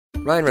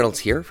Ryan Reynolds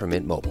here from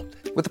Mint Mobile.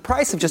 With the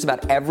price of just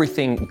about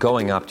everything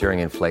going up during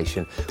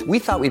inflation, we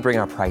thought we'd bring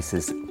our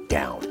prices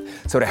down.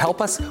 So to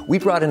help us, we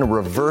brought in a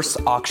reverse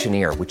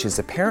auctioneer, which is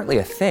apparently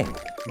a thing.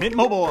 Mint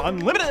Mobile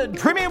Unlimited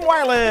Premium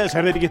Wireless.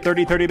 How to get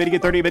 30, 30, bit to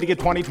get 30, bit to get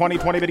 20, 20,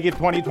 20, bit to get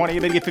 20, 20,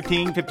 bit to get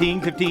 15,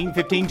 15, 15,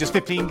 15, just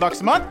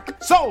 $15 a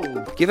month?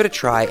 Sold! Give it a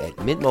try at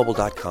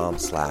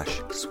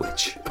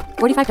mintmobile.com/switch.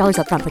 $45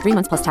 up front for 3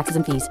 months plus taxes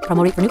and fees.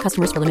 Promo rate for new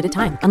customers for limited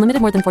time.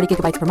 Unlimited more than 40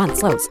 gigabytes per month.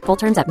 Slows full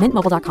terms at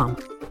mintmobile.com.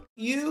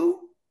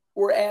 You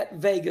were at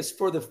Vegas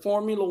for the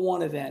Formula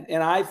One event,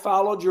 and I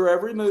followed your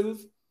every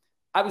move.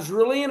 I was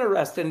really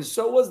interested, and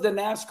so was the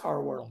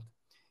NASCAR world.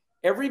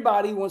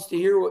 Everybody wants to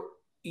hear what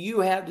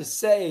you have to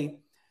say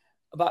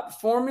about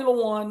Formula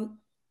One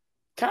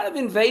kind of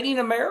invading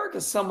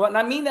America somewhat. And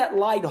I mean that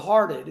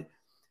lighthearted.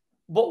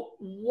 But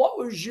what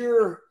was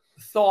your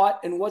thought,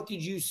 and what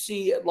did you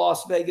see at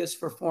Las Vegas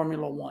for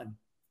Formula One?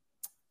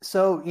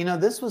 So,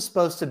 this was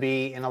supposed to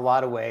be, in a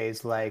lot of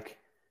ways, like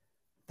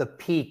the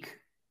peak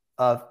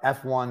of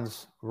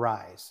F1's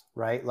rise,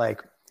 right?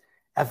 Like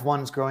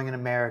F1's growing in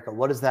America.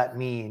 What does that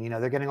mean?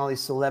 They're getting all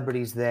these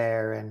celebrities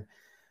there, and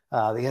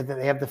they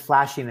have the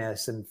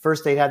flashiness. And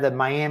first they had the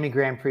Miami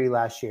Grand Prix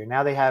last year.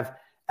 Now they have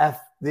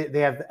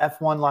the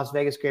F1 Las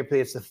Vegas Grand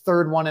Prix. It's the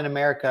third one in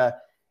America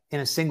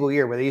in a single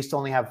year, where they used to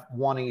only have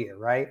one a year,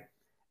 right?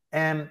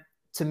 And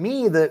to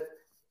me,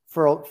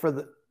 for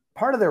the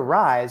part of their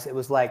rise, it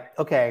was like,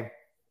 okay,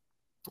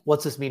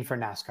 what's this mean for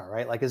NASCAR,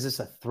 right? Like, is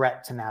this a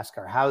threat to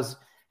NASCAR? How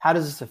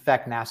does this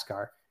affect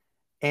NASCAR?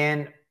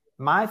 And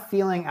my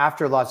feeling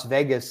after Las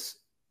Vegas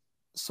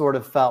sort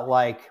of felt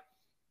like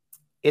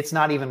it's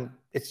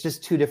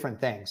just two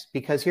different things.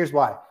 Because here's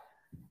why.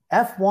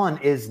 F1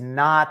 it's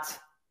not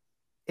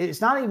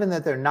even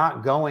that they're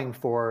not going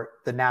for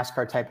the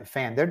NASCAR type of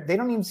fan. They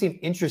don't even seem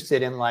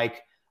interested in,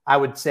 like, I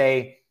would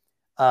say,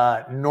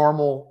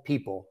 normal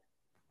people,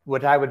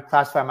 what I would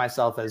classify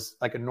myself as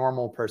like a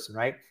normal person,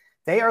 right?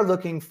 They are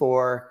looking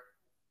for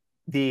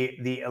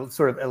the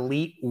sort of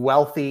elite,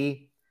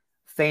 wealthy,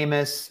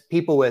 famous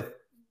people with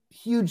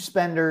huge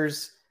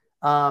spenders.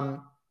 And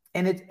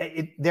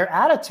their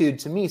attitude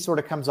to me sort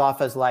of comes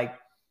off as like,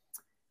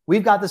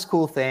 we've got this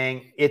cool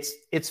thing.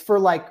 It's for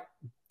like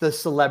the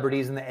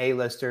celebrities and the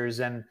A-listers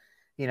and,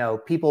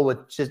 people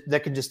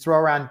that can just throw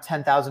around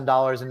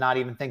 $10,000 and not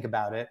even think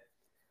about it.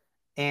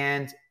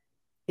 And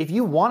if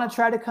you want to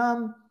try to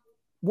come,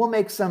 we'll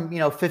make some,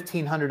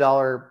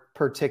 $1,500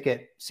 per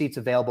ticket seats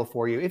available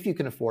for you if you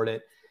can afford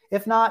it.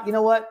 If not, you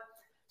know what?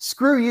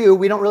 Screw you.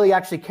 We don't really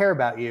actually care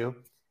about you.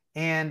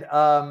 And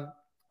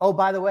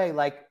by the way,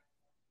 like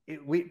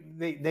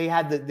they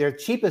had their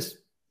cheapest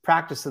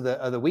practice of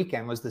the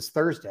weekend was this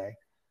Thursday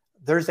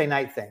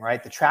night thing,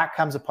 right? The track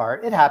comes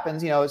apart. It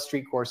happens, it's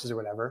street courses or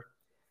whatever.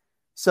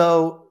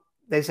 So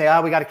they say,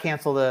 we got to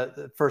cancel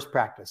the first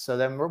practice. So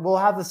then we'll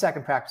have the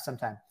second practice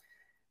sometime.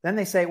 Then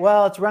they say,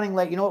 well, it's running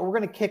late. You know what? We're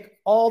going to kick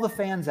all the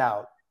fans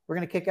out. We're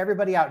going to kick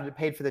everybody out that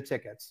paid for the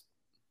tickets.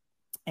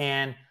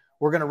 And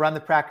we're going to run the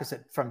practice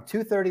from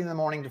 2:30 in the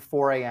morning to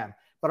 4 a.m.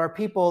 But our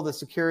people, the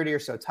security, are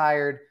so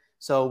tired,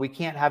 so we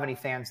can't have any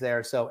fans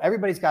there. So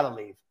everybody's got to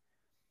leave.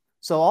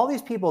 So all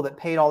these people that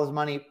paid all this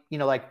money,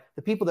 like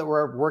the people that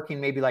were working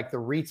maybe like the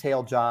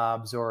retail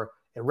jobs or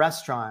a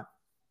restaurant,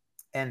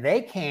 and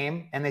they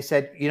came and they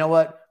said, you know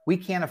what? We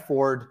can't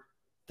afford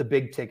the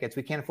big tickets.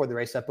 We can't afford the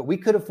race stuff, but we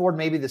could afford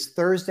maybe this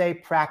Thursday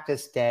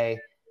practice day.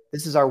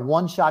 This is our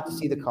one shot to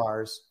see the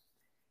cars.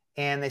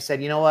 And they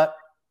said, you know what?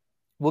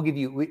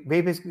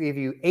 We basically give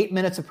you 8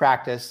 minutes of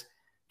practice,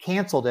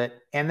 canceled it.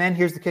 And then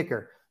here's the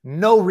kicker.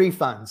 No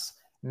refunds,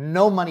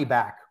 no money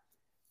back.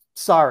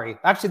 Sorry.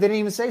 Actually, they didn't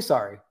even say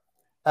sorry.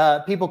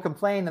 People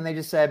complained and they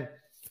just said,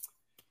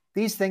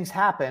 these things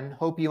happen.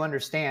 Hope you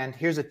understand.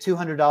 Here's a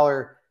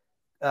 $200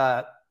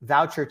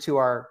 voucher to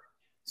our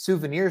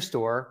souvenir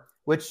store,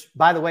 which,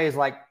 by the way, is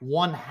like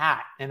one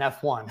hat in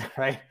F1,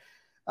 right?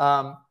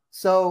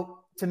 So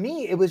to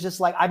me, it was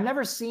just like, I've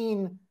never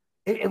seen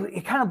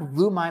it kind of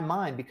blew my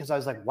mind, because I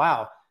was like,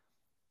 wow,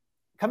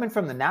 coming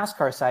from the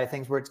NASCAR side of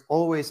things, where it's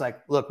always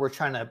like, look, we're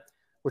trying to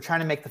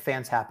make the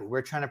fans happy.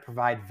 We're trying to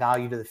provide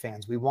value to the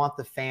fans. We want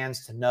the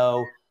fans to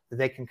know that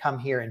they can come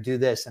here and do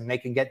this, and they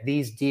can get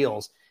these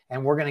deals,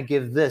 and we're going to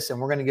give this,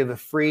 and we're going to give a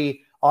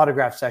free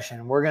autograph session,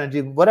 and we're going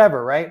to do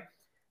whatever, right?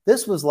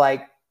 This was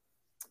like,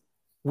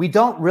 we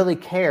don't really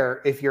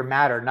care if you're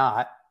mad or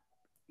not.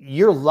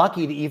 You're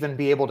lucky to even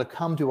be able to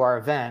come to our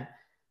event.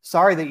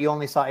 Sorry that you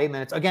only saw 8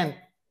 minutes. Again,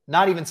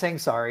 not even saying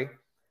sorry.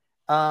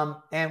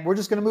 And we're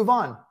just going to move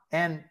on.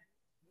 And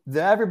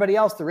everybody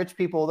else, the rich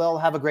people, they'll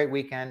have a great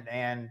weekend,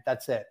 and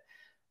that's it.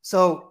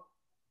 So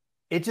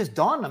it just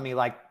dawned on me,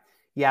 like,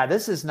 yeah,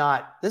 this is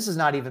not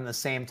even the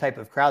same type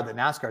of crowd that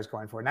NASCAR is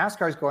going for.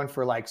 NASCAR is going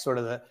for like sort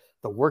of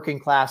the working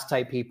class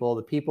type people,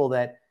 the people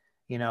that,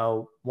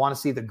 want to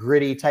see the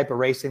gritty type of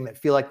racing, that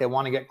feel like they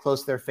want to get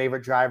close to their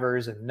favorite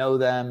drivers and know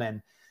them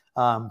and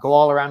go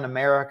all around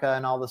America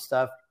and all this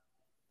stuff.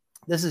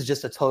 This is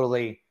just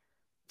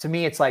to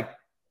me, it's like,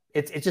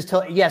 it's just,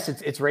 yes,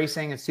 it's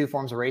racing. It's two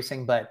forms of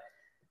racing, but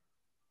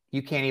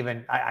you can't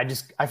even, I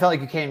felt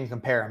like you can't even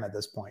compare them at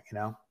this point, you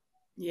know?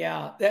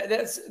 Yeah,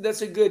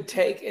 that's a good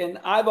take. And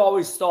I've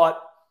always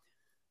thought,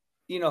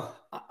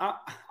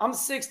 I'm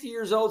 60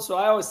 years old, so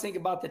I always think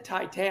about the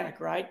Titanic,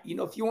 right?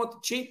 If you want the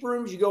cheap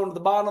rooms, you go into the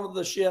bottom of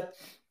the ship.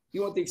 If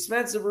you want the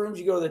expensive rooms,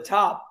 you go to the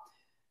top.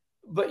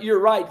 But you're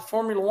right.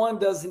 Formula One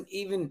doesn't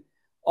even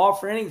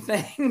offer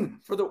anything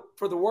for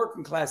the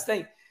working class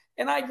thing.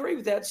 And I agree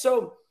with that.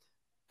 So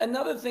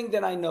another thing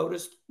that I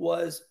noticed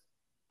was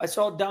I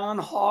saw Don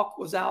Hawk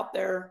was out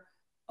there.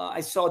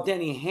 I saw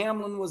Denny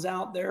Hamlin was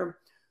out there.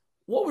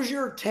 What was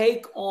your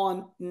take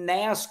on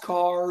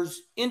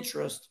NASCAR's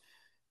interest?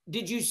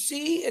 Did you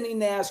see any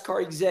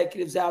NASCAR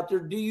executives out there?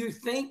 Do you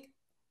think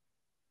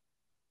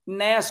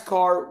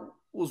NASCAR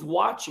was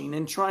watching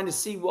and trying to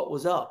see what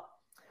was up?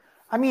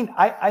 I mean,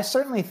 I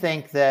certainly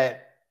think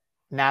that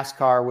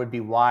NASCAR would be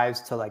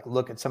wise to like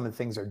look at some of the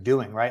things they're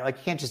doing, right? Like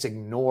you can't just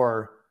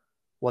ignore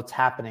what's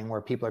happening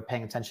where people are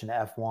paying attention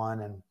to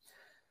F1 and,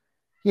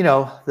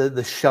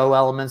 the show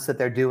elements that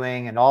they're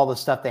doing and all the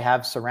stuff they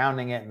have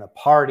surrounding it and the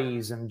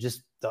parties and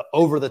just the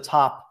over the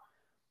top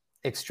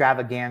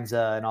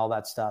extravaganza and all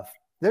that stuff.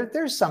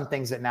 There's some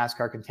things that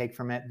NASCAR can take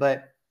from it,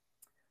 but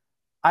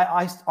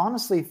I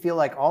honestly feel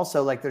like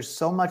also like there's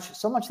so much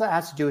that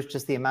has to do with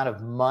just the amount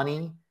of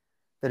money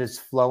that is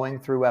flowing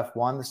through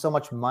F1. There's so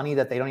much money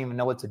that they don't even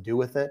know what to do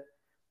with it.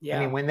 Yeah. I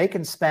mean, when they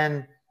can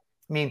spend,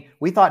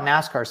 we thought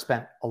NASCAR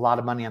spent a lot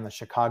of money on the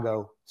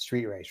Chicago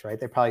street race, right?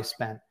 They probably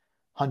spent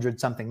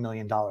 $100-something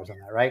million on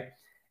that, right?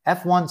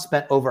 F1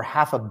 spent over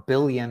 $500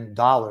 million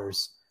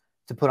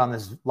to put on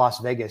this Las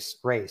Vegas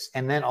race.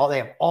 And then they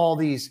have all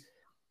these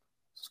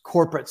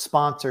corporate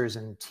sponsors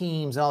and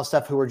teams and all this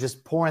stuff who are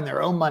just pouring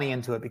their own money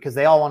into it because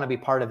they all want to be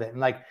part of it. And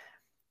like,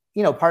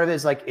 part of it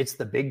is like, it's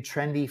the big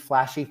trendy,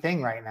 flashy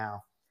thing right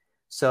now.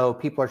 So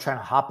people are trying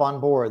to hop on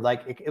board.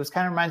 Like it was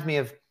kind of reminds me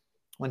of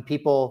when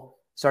people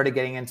started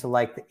getting into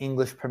like the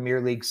English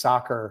Premier League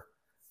soccer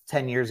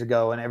 10 years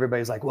ago. And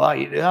everybody's like, well,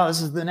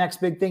 this is the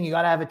next big thing. You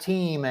got to have a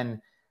team.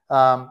 And,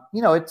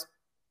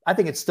 I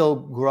think it's still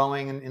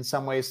growing in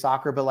some ways,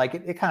 soccer, but like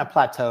it kind of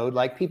plateaued.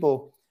 Like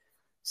people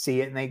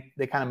see it and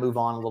they kind of move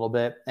on a little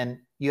bit. And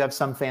you have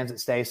some fans that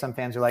stay, some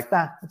fans are like,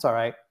 it's all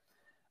right.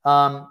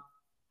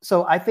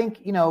 So I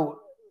think,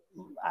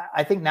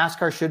 I think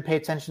NASCAR should pay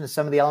attention to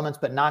some of the elements,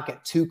 but not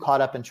get too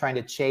caught up in trying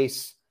to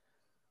chase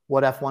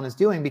what F1 is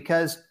doing,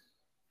 because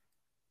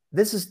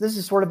this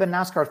has sort of been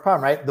NASCAR's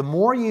problem, right? The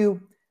more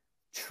you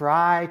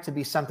try to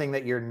be something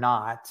that you're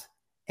not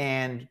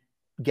and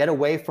get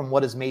away from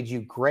what has made you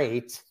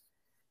great,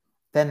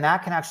 then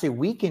that can actually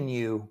weaken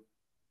you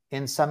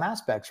in some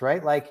aspects,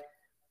 right? Like,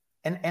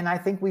 and I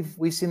think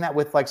we've seen that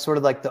with like sort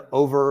of like the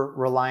over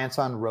reliance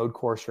on road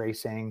course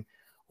racing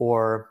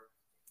or,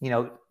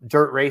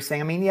 dirt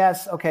racing. I mean,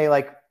 yes. Okay.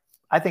 Like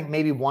I think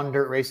maybe one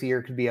dirt race a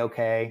year could be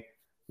okay.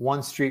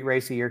 One street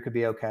race a year could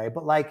be okay.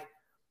 But like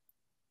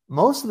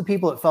most of the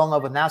people that fell in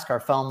love with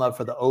NASCAR fell in love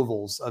for the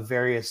ovals of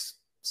various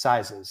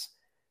sizes.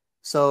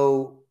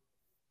 So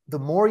the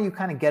more you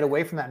kind of get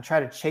away from that and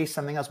try to chase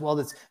something else,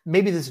 well,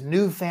 maybe this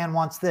new fan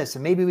wants this,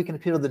 and maybe we can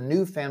appeal to the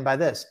new fan by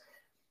this.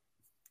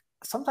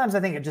 Sometimes I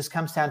think it just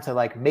comes down to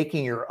like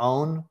making your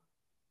own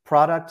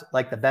product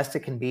like the best it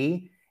can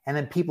be. And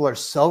then people are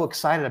so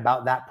excited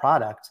about that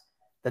product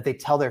that they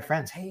tell their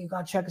friends, hey, you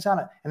got to check us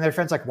out. And their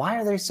friends like, why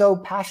are they so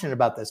passionate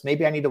about this?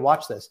 Maybe I need to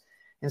watch this.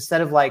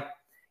 Instead of like,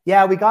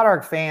 yeah, we got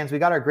our fans, we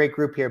got our great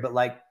group here, but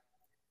like,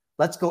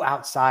 let's go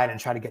outside and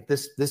try to get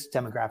this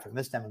demographic,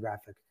 this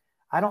demographic.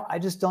 I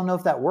just don't know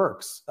if that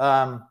works.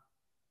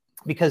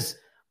 Because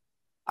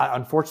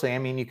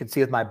unfortunately, you can see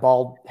with my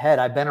bald head,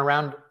 I've been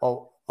around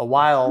a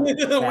while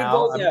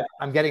now.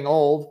 I'm getting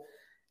old,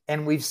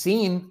 and we've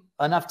seen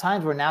enough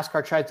times where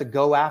NASCAR tried to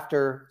go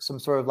after some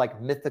sort of like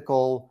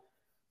mythical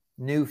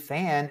new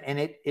fan. And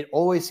it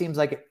always seems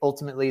like it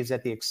ultimately is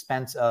at the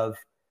expense of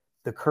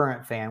the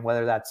current fan,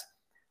 whether that's,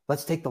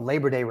 let's take the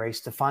Labor Day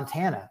race to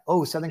Fontana.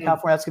 Oh, Southern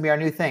California, that's gonna be our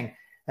new thing.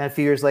 And a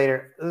few years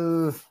later,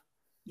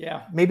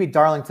 maybe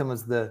Darlington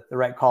was the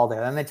right call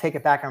there. Then they take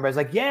it back and everybody's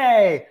like,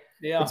 yay,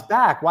 it's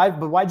back.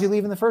 Why'd you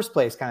leave in the first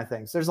place kind of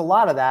thing. So there's a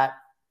lot of that.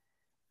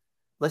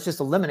 Let's just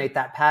eliminate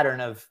that pattern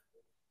of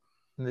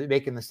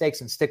making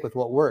mistakes and stick with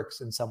what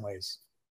works in some ways.